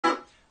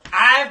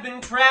I've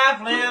been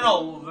traveling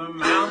over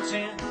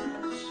mountains,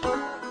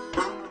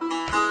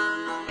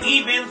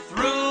 even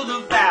through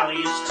the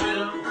valleys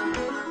too.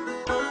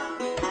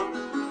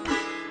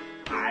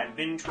 I've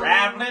been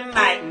traveling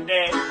night and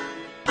day,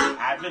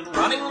 I've been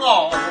running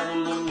all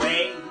the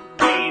way,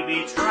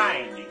 baby,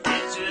 trying to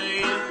get to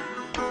you.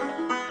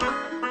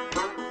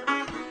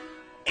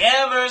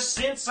 Ever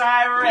since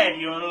I read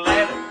your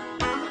letter,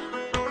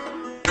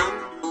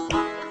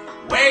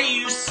 where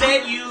you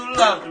said you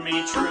loved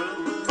me true,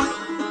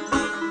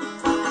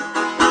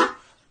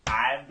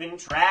 I've been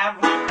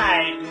traveling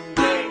night and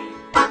day,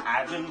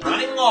 I've been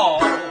running all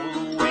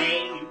the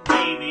way,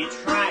 baby,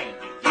 trying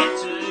to get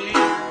to you.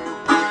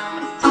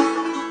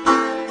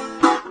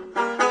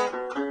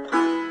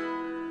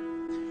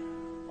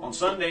 On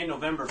Sunday,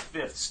 November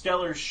 5th,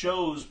 Stellar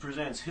Shows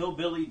presents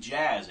Hillbilly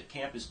Jazz at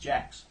Campus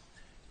Jack's.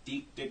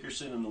 Deke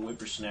Dickerson and the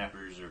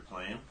Whippersnappers are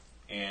playing,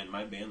 and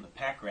my band, the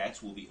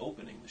Packrats, will be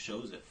opening. The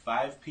show's at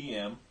 5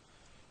 p.m.,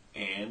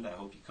 and I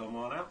hope you come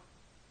on out.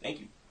 Thank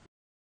you.